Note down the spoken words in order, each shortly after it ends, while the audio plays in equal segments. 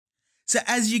So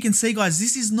as you can see, guys,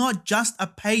 this is not just a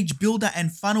page builder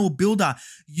and funnel builder.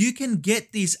 You can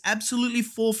get this absolutely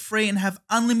for free and have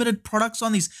unlimited products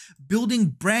on this, building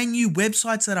brand new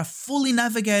websites that are fully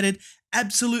navigated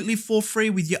absolutely for free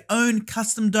with your own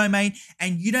custom domain,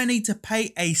 and you don't need to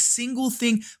pay a single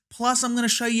thing. Plus, I'm going to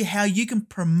show you how you can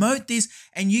promote this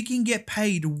and you can get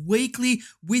paid weekly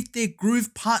with their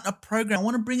Groove Partner Program. I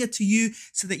want to bring it to you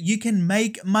so that you can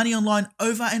make money online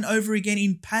over and over again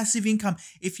in passive income.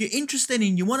 If you're interested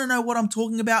and you want to know what I'm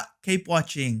talking about, keep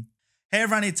watching. Hey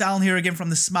everyone, it's Alan here again from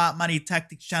the Smart Money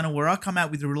Tactics channel, where I come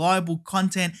out with reliable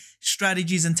content,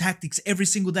 strategies, and tactics every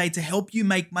single day to help you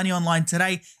make money online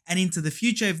today and into the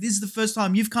future. If this is the first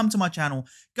time you've come to my channel,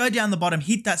 go down the bottom,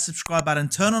 hit that subscribe button,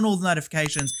 turn on all the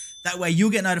notifications. That way you'll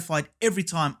get notified every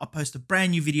time I post a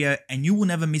brand new video and you will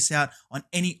never miss out on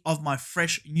any of my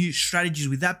fresh new strategies.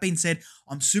 With that being said,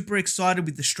 I'm super excited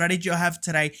with the strategy I have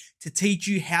today to teach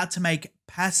you how to make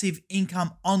passive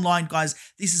income online. Guys,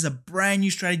 this is a brand new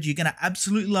strategy. You're going to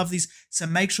absolutely love this, so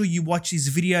make sure you watch this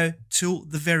video till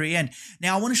the very end.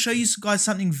 Now, I want to show you guys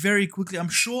something very quickly. I'm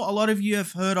sure a lot of you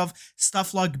have heard of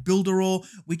stuff like Builderall,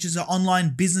 which is an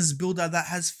online business builder that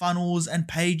has funnels and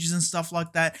pages and stuff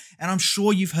like that. And I'm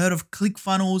sure you've heard of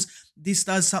ClickFunnels. This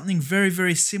does something very,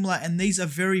 very similar, and these are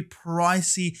very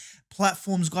pricey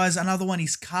platforms, guys. Another one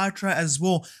is Kartra as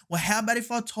well. Well, how about if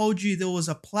I told you there was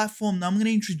a platform that I'm going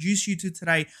to introduce you to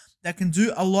today that can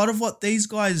do a lot of what these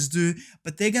guys do,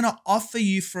 but they're going to offer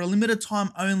you for a limited time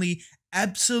only,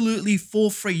 absolutely for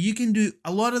free. You can do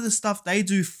a lot of the stuff they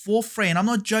do for free, and I'm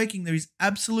not joking. There is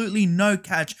absolutely no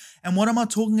catch. And what am I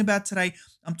talking about today?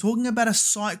 I'm talking about a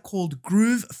site called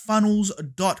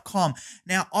groovefunnels.com.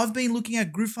 Now, I've been looking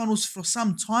at GrooveFunnels for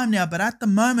some time now, but at the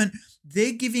moment,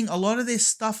 they're giving a lot of their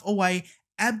stuff away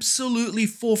absolutely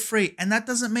for free. And that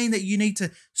doesn't mean that you need to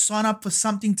sign up for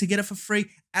something to get it for free.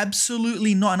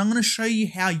 Absolutely not. And I'm going to show you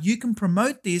how you can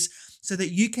promote this so that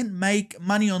you can make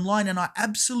money online. And I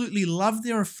absolutely love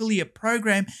their affiliate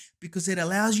program because it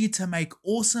allows you to make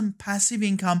awesome passive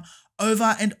income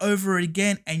over and over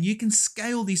again, and you can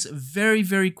scale this very,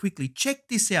 very quickly. Check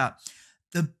this out.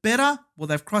 The better, well,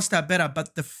 they've crossed out better,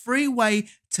 but the free way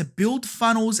to build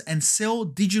funnels and sell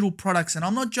digital products. And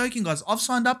I'm not joking, guys. I've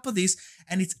signed up for this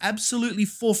and it's absolutely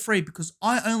for free because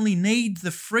I only need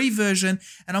the free version,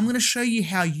 and I'm going to show you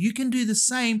how you can do the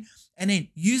same and then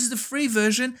use the free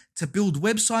version to build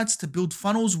websites, to build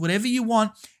funnels, whatever you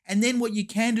want. And then what you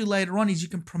can do later on is you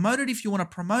can promote it if you want to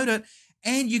promote it,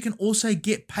 and you can also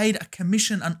get paid a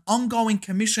commission, an ongoing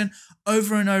commission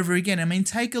over and over again. I mean,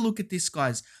 take a look at this,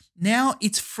 guys. Now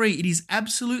it's free. It is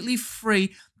absolutely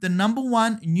free. The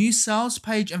 #1 new sales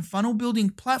page and funnel building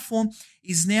platform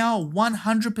is now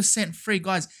 100% free.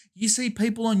 Guys, you see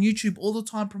people on YouTube all the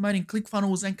time promoting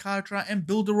ClickFunnels and Kartra and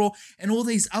Builderall and all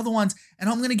these other ones.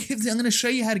 And I'm going to show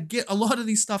you how to get a lot of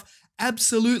this stuff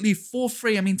absolutely for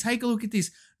free. I mean, take a look at this.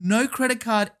 No credit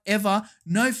card ever,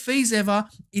 no fees ever.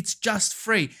 It's just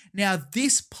free. Now,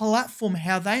 this platform,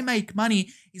 how they make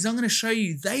money is I'm going to show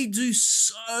you. They do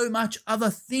so much other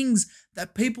things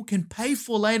that people can pay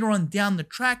for later on down the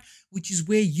track, which is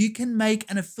where you can make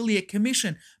an affiliate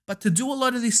commission. But to do a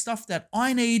lot of this stuff that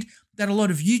I need, that a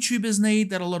lot of YouTubers need,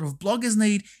 that a lot of bloggers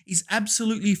need, is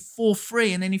absolutely for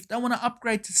free. And then if they want to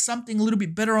upgrade to something a little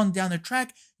bit better on down the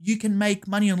track, you can make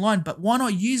money online. But why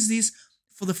not use this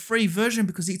for the free version?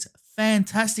 Because it's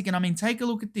fantastic. And I mean, take a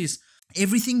look at this.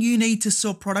 Everything you need to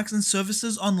sell products and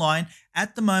services online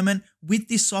at the moment with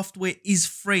this software is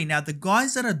free. Now, the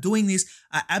guys that are doing this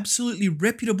are absolutely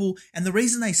reputable, and the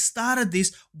reason they started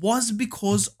this was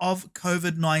because of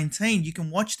COVID-19. You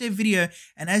can watch their video,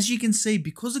 and as you can see,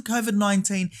 because of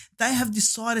COVID-19, they have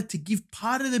decided to give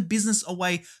part of their business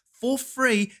away for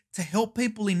free to help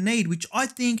people in need, which I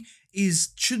think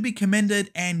should be commended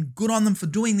and good on them for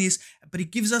doing this. But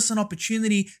it gives us an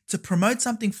opportunity to promote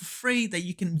something for free that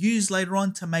you can use later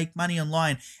on to make money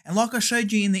online. And like I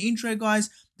showed you in the intro, guys,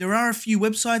 there are a few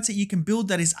websites that you can build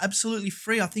that is absolutely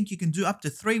free. I think you can do up to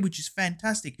 3, which is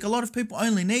fantastic. A lot of people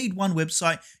only need 1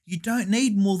 website. You don't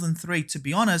need more than 3, to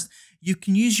be honest. You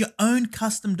can use your own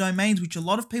custom domains, which a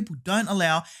lot of people don't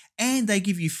allow, and they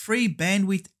give you free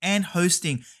bandwidth and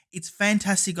hosting. It's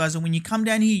fantastic, guys. And when you come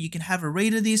down here, you can have a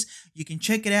read of this. You can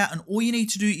check it out. And all you need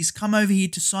to do is come over here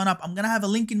to sign up. I'm going to have a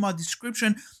link in my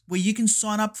description where you can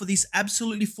sign up for this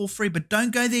absolutely for free. But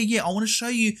don't go there yet. I want to show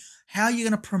you how you're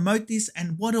going to promote this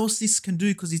and what else this can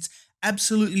do, because it's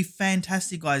absolutely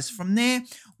fantastic, guys. From there,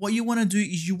 what you want to do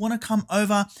is you want to come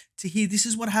over to here. This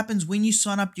is what happens when you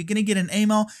sign up. You're going to get an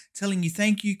email telling you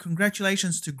thank you,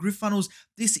 congratulations to GroovFunnels.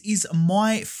 This is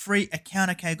my free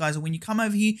account, okay, guys. And when you come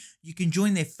over here, you can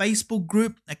join their Facebook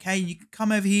group, okay. You can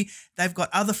come over here. They've got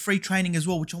other free training as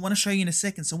well, which I want to show you in a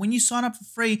second. So when you sign up for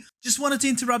free, just wanted to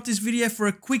interrupt this video for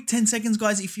a quick 10 seconds,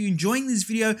 guys. If you're enjoying this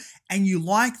video and you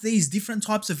like these different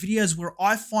types of videos where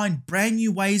I find brand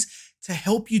new ways to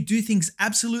help you do things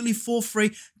absolutely for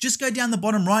free, just go down the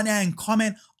bottom right now and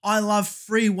comment, I love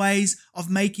free ways of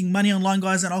making money online,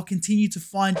 guys, and I'll continue to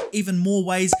find even more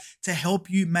ways to help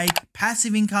you make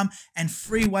passive income and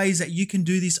free ways that you can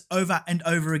do this over and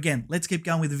over again. Let's keep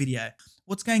going with the video.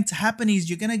 What's going to happen is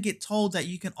you're going to get told that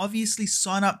you can obviously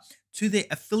sign up to their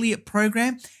affiliate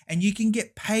program and you can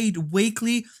get paid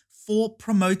weekly for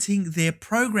promoting their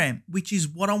program, which is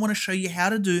what I want to show you how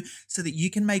to do so that you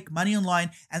can make money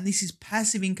online. And this is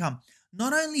passive income.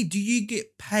 Not only do you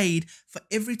get paid for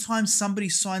every time somebody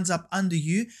signs up under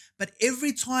you, but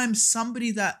every time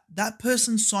somebody that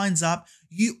person signs up,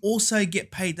 you also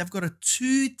get paid. They've got a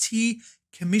 2-tier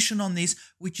commission on this,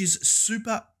 which is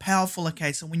super powerful.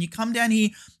 Okay, so when you come down here,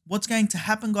 what's going to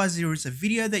happen, guys, there is a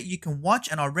video that you can watch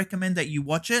and I recommend that you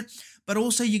watch it, but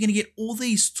also you're going to get all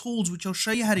these tools, which I'll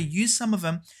show you how to use some of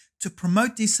them to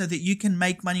promote this so that you can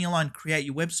make money online, create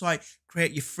your website,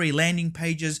 create your free landing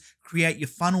pages, create your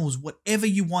funnels, whatever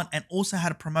you want, and also how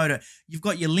to promote it. You've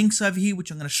got your links over here,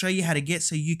 which I'm going to show you how to get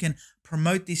so you can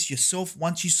promote this yourself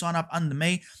once you sign up under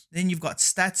me. Then you've got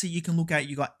stats that you can look at.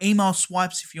 You've got email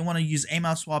swipes if you want to use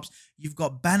email swipes. You've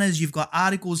got banners, you've got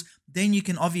articles. Then you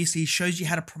can obviously, it shows you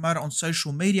how to promote it on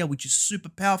social media, which is super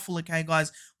powerful, okay,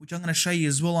 guys, which I'm going to show you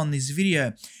as well on this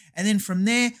video. And then from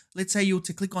there, let's say you're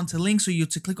to click onto links or you're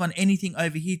to click on anything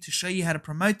over here to show you how to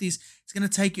promote this. It's going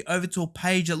to take you over to a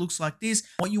page that looks like this.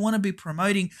 What you want to be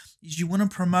promoting is you want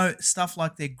to promote stuff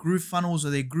like their GroovFunnels or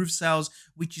their GrooveSales,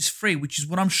 which is free, which is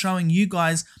what I'm showing you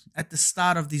guys at the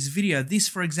start of this video. This,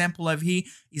 for example, over here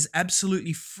is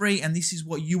absolutely free, and this is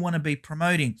what you want to be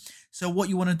promoting. So what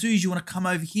you want to do is you want to come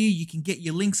over here. You can get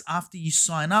your links after you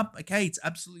sign up. Okay, it's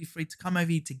absolutely free to come over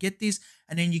here to get this,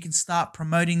 and then you can start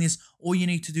promoting this. All you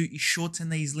need to do is shorten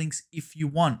these links if you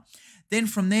want. Then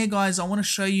from there, guys, I want to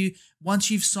show you, once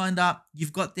you've signed up,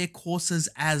 you've got their courses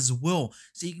as well.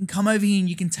 So you can come over here and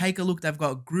you can take a look. They've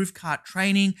got GrooveCart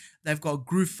training, they've got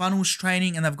GrooveFunnels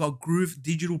training, and they've got Groove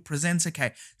Digital Presents.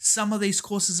 Okay, some of these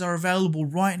courses are available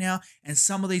right now, and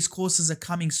some of these courses are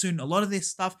coming soon. A lot of their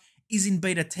stuff is in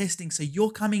beta testing, so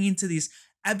you're coming into this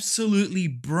absolutely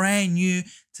brand new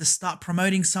to start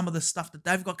promoting some of the stuff that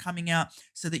they've got coming out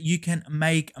so that you can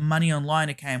make money online.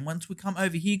 Okay, and once we come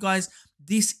over here, guys,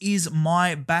 this is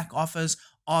my back office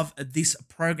of this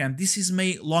program. This is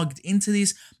me logged into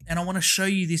this, and I want to show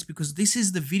you this because this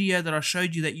is the video that I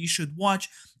showed you that you should watch,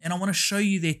 and I want to show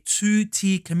you their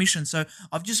 2-tier commission. So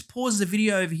I've just paused the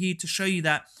video over here to show you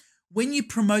that when you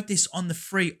promote this on the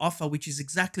free offer, which is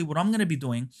exactly what I'm going to be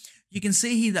doing, you can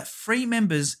see here that free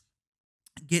members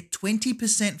get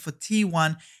 20% for tier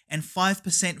 1 and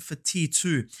 5% for tier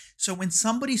 2. So when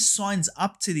somebody signs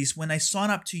up to this, when they sign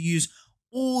up to use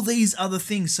all these other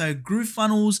things, so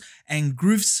GrooveFunnels and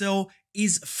GrooveSell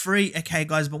is free, okay,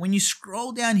 guys, but when you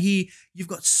scroll down here, you've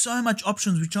got so much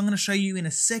options, which I'm going to show you in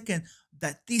a second,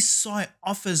 that this site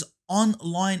offers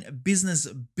online business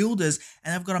builders,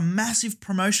 and I've got a massive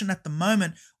promotion at the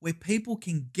moment where people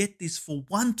can get this for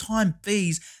one-time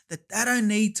fees that they don't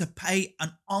need to pay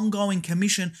an ongoing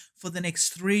commission for the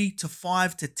next 3 to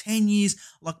 5 to 10 years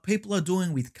like people are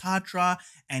doing with Kartra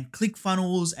and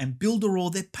ClickFunnels and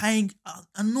Builderall. They're paying an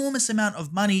enormous amount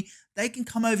of money. They can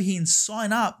come over here and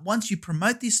sign up. Once you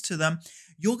promote this to them,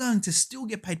 you're going to still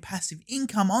get paid passive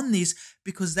income on this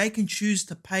because they can choose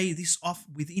to pay this off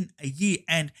within a year,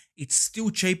 and it's still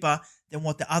cheaper than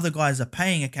what the other guys are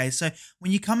paying. Okay, so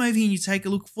when you come over here and you take a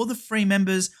look for the free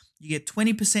members, you get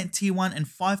 20% tier 1 and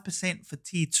 5% for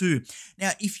tier 2.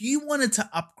 Now, if you wanted to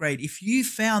upgrade, if you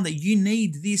found that you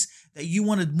need this, that you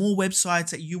wanted more websites,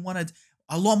 that you wanted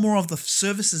a lot more of the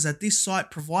services that this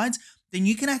site provides, then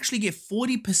you can actually get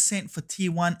 40% for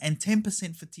tier 1 and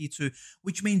 10% for tier 2,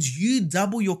 which means you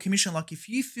double your commission. Like if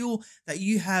you feel that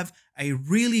you have a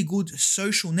really good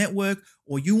social network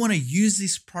or you want to use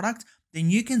this product, then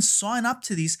you can sign up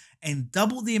to this and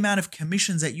double the amount of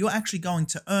commissions that you're actually going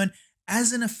to earn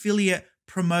as an affiliate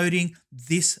promoting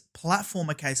this platform.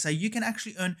 Okay, so you can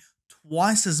actually earn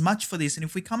twice as much for this. And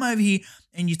if we come over here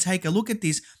and you take a look at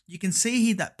this, you can see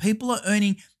here that people are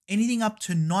earning anything up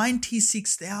to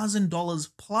 $96,000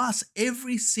 plus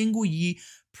every single year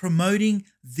promoting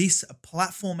this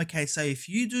platform. Okay, so if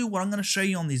you do what I'm going to show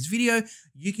you on this video,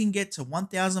 you can get to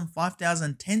 $1,000,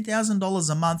 $5,000, $10,000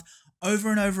 a month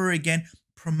over and over again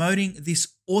promoting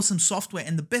this awesome software.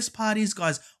 And the best part is,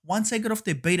 guys, once they get off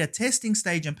their beta testing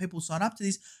stage and people sign up to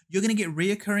this, you're going to get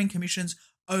reoccurring commissions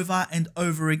over and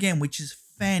over again, which is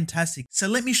fantastic. So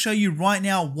let me show you right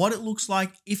now what it looks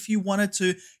like if you wanted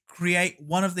to create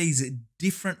one of these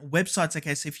different websites.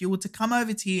 Okay, so if you were to come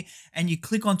over to here and you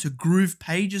click onto Groove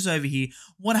Pages over here,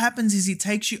 what happens is it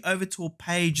takes you over to a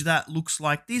page that looks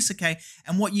like this. Okay,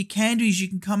 and what you can do is you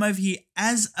can come over here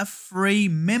as a free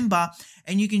member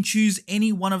and you can choose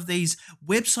any one of these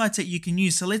websites that you can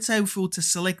use. So let's say if we were to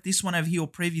select this one over here or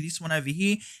preview this one over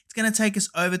here, it's going to take us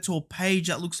over to a page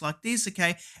that looks like this.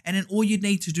 Okay, and then all you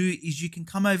need to do is you can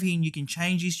come over here and you can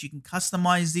change this, you can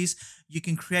customize this, you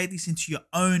can create this into your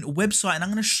own website. And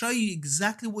I'm going to show you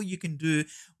exactly what you can do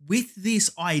with this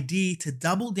idea to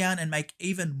double down and make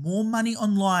even more money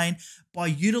online by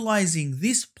utilizing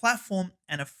this platform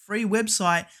and a free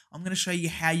website. I'm going to show you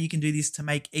how you can do this to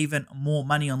make even more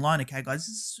money online. Okay, guys, this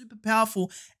is super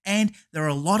powerful and there are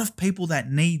a lot of people that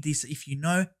need this if you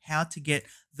know how to get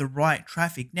the right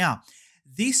traffic. Now,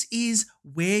 this is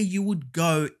where you would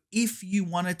go if you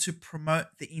wanted to promote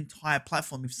the entire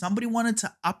platform. If somebody wanted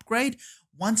to upgrade,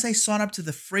 once they sign up to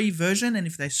the free version, and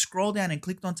if they scroll down and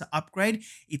clicked onto upgrade,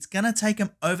 it's going to take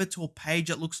them over to a page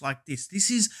that looks like this. This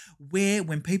is where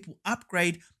when people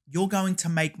upgrade, you're going to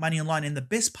make money online. And the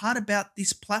best part about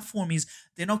this platform is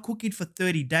they're not cookied for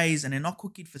 30 days and they're not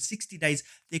cookied for 60 days.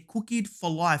 They're cookied for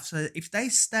life. So if they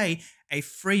stay a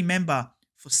free member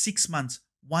for 6 months,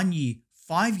 1 year,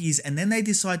 5 years, and then they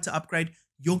decide to upgrade,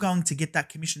 you're going to get that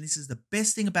commission. This is the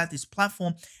best thing about this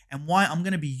platform and why I'm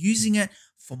going to be using it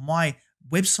for my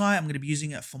website. I'm going to be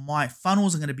using it for my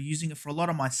funnels. I'm going to be using it for a lot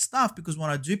of my stuff, because when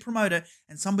I do promote it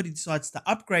and somebody decides to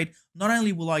upgrade, not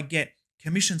only will I get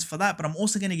commissions for that, but I'm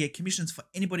also going to get commissions for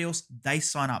anybody else they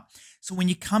sign up. So when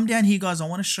you come down here, guys, I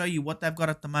want to show you what they've got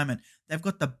at the moment. They've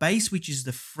got the base, which is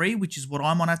the free, which is what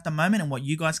I'm on at the moment and what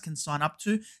you guys can sign up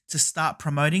to start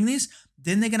promoting this.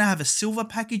 Then they're going to have a silver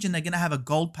package and they're going to have a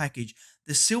gold package.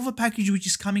 The silver package, which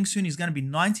is coming soon, is going to be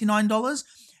 $99.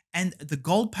 And the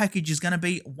gold package is going to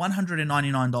be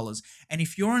 $199. And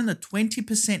if you're in the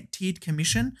 20% tiered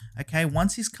commission, okay,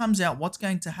 once this comes out, what's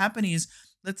going to happen is,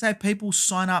 let's say people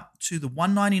sign up to the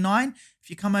 $199. If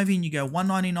you come over and you go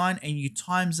 $199 and you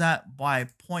times that by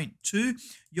 0.2,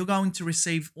 you're going to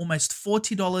receive almost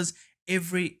 $40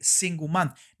 every single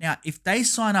month. Now, if they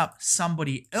sign up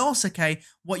somebody else, okay,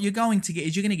 what you're going to get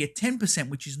is you're going to get 10%,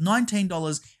 which is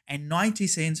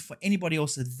 $19.90 for anybody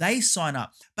else that they sign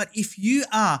up. But if you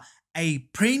are a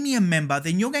premium member,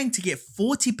 then you're going to get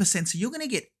 40%. So you're going to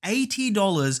get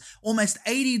 $80, almost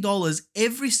 $80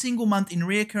 every single month in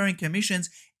recurring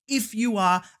commissions if you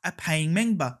are a paying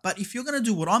member. But if you're going to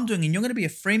do what I'm doing and you're going to be a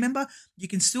free member, you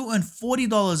can still earn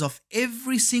 $40 off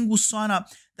every single sign up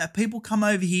that people come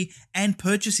over here and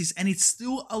purchase this. And it's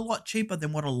still a lot cheaper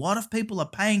than what a lot of people are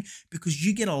paying, because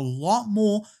you get a lot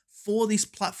more for this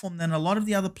platform than a lot of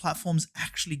the other platforms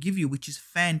actually give you, which is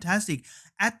fantastic.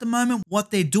 At the moment,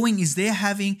 what they're doing is they're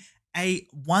having a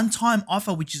one-time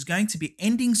offer, which is going to be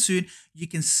ending soon. You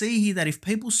can see here that if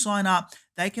people sign up,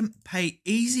 they can pay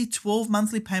easy 12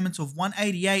 monthly payments of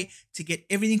 $188 to get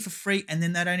everything for free, and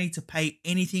then they don't need to pay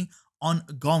anything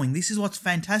ongoing. This is what's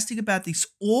fantastic about this.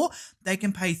 Or they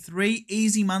can pay 3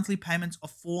 easy monthly payments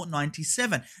of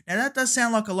 $497. Now that does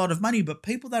sound like a lot of money, but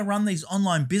people that run these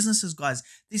online businesses, guys,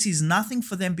 this is nothing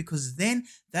for them, because then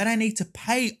they don't need to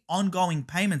pay ongoing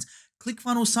payments.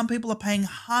 ClickFunnels, some people are paying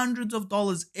hundreds of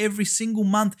dollars every single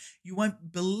month. You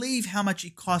won't believe how much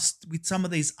it costs with some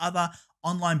of these other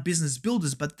online business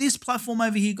builders. But this platform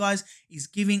over here, guys, is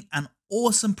giving an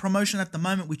awesome promotion at the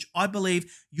moment, which I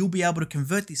believe you'll be able to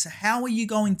convert this. So how are you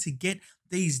going to get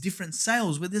these different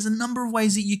sales? Well, there's a number of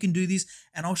ways that you can do this,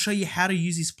 and I'll show you how to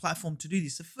use this platform to do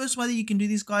this. The first way that you can do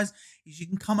this, guys, is you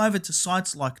can come over to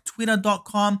sites like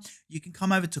twitter.com, you can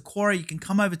come over to Quora, you can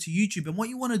come over to YouTube. And what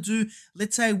you want to do,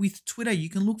 let's say with Twitter, you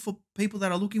can look for people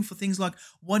that are looking for things like,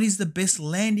 what is the best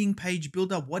landing page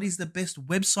builder? What is the best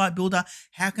website builder?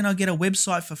 How can I get a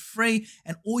website for free?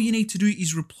 And all you need to do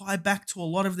is reply back to a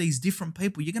lot of these different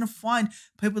people. You're going to find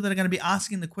people that are going to be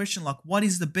asking the question like, what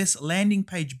is the best landing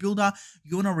page builder?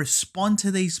 You want to respond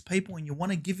to these people and you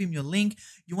want to give them your link.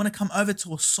 You want to come over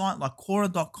to a site like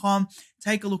Quora.com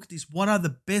take a look at this. What are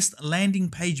the best landing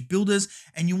page builders?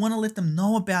 And you want to let them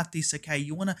know about this, okay?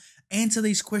 You want to answer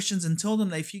these questions and tell them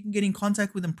that if you can get in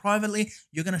contact with them privately,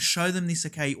 you're going to show them this,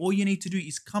 okay? All you need to do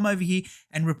is come over here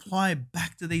and reply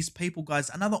back to these people, guys.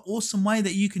 Another awesome way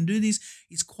that you can do this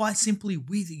is quite simply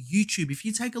with YouTube. If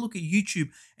you take a look at YouTube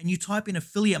and you type in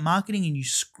affiliate marketing and you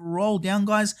scroll down,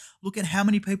 guys, look at how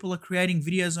many people are creating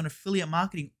videos on affiliate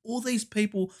marketing. All these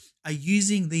people are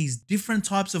using these different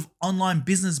types of online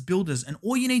business builders. And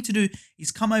all you need to do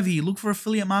is come over here, look for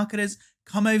affiliate marketers,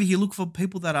 come over here, look for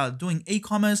people that are doing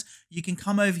e-commerce. You can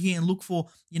come over here and look for,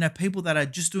 people that are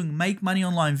just doing make money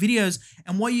online videos.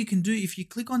 And what you can do, if you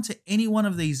click onto any one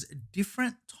of these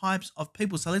different types of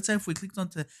people, so let's say if we clicked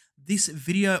onto this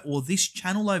video or this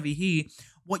channel over here,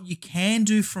 what you can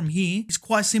do from here is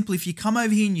quite simple. If you come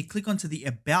over here and you click onto the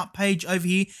about page over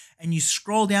here and you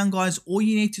scroll down, guys, all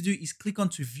you need to do is click on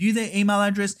to view their email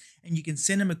address, and you can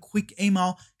send them a quick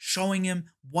email showing them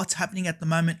what's happening at the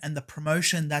moment and the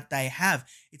promotion that they have.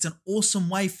 It's an awesome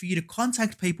way for you to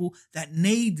contact people that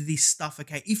need this stuff,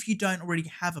 okay? If you don't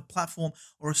already have a platform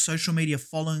or a social media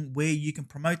following where you can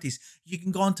promote this, you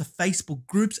can go onto Facebook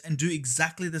groups and do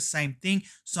exactly the same thing.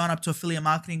 Sign up to affiliate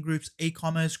marketing groups,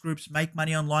 e-commerce groups, make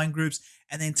money online groups,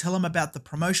 and then tell them about the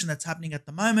promotion that's happening at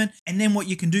the moment. And then what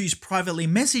you can do is privately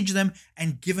message them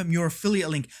and give them your affiliate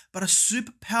link. But a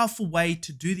super powerful way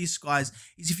to do this, guys,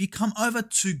 is if you come over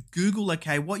to Google,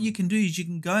 okay, what you can do is you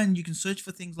can go and you can search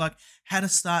for things like how to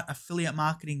start affiliate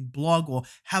marketing blog, or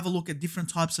have a look at different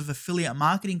types of affiliate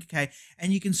marketing, okay?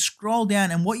 And you can scroll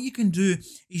down, and what you can do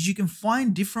is you can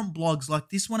find different blogs like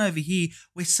this one over here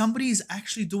where somebody is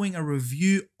actually doing a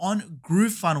review on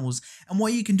GrooveFunnels. And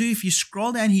what you can do, if you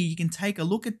scroll down here, you can take a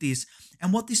look at this.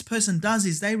 And what this person does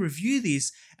is they review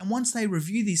this, and once they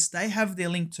review this, they have their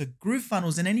link to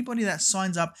GrooveFunnels, and anybody that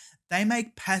signs up, they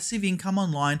make passive income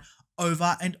online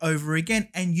over and over again.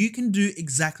 And you can do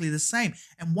exactly the same.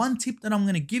 And one tip that I'm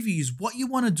going to give you is what you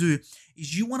want to do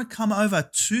is you want to come over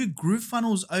to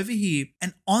GrooveFunnels over here,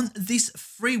 and on this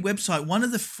free website, one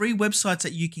of the free websites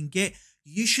that you can get,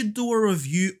 you should do a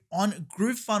review on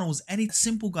GrooveFunnels. And it's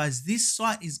simple, guys. This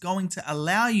site is going to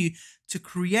allow you to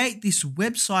create this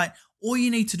website. All you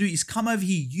need to do is come over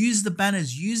here, use the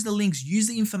banners, use the links, use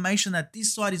the information that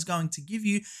this site is going to give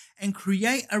you, and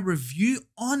create a review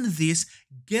on this,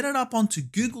 get it up onto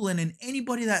Google, and then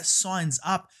anybody that signs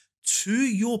up to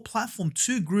your platform,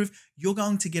 to Groove, you're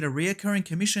going to get a reoccurring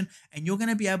commission, and you're going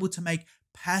to be able to make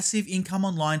passive income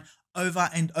online over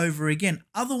and over again.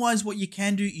 Otherwise, what you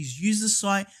can do is use the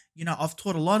site. I've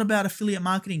taught a lot about affiliate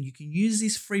marketing. You can use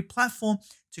this free platform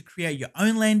to create your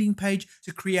own landing page,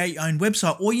 to create your own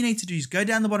website. All you need to do is go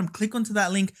down the bottom, click onto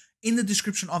that link in the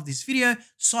description of this video,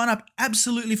 sign up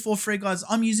absolutely for free, guys.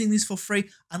 I'm using this for free.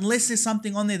 Unless there's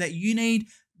something on there that you need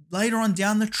later on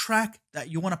down the track that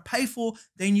you want to pay for,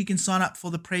 then you can sign up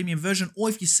for the premium version. Or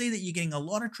if you see that you're getting a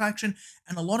lot of traction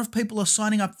and a lot of people are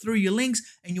signing up through your links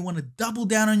and you want to double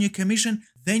down on your commission,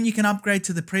 then you can upgrade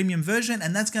to the premium version,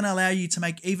 and that's going to allow you to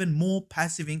make even more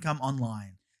passive income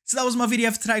online. So that was my video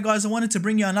for today, guys. I wanted to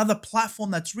bring you another platform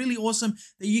that's really awesome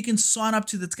that you can sign up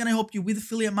to, that's going to help you with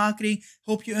affiliate marketing,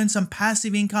 help you earn some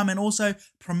passive income, and also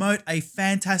promote a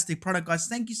fantastic product, guys.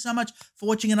 Thank you so much for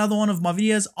watching another one of my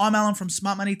videos. I'm Alan from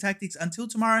Smart Money Tactics. Until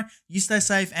tomorrow, you stay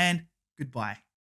safe and goodbye.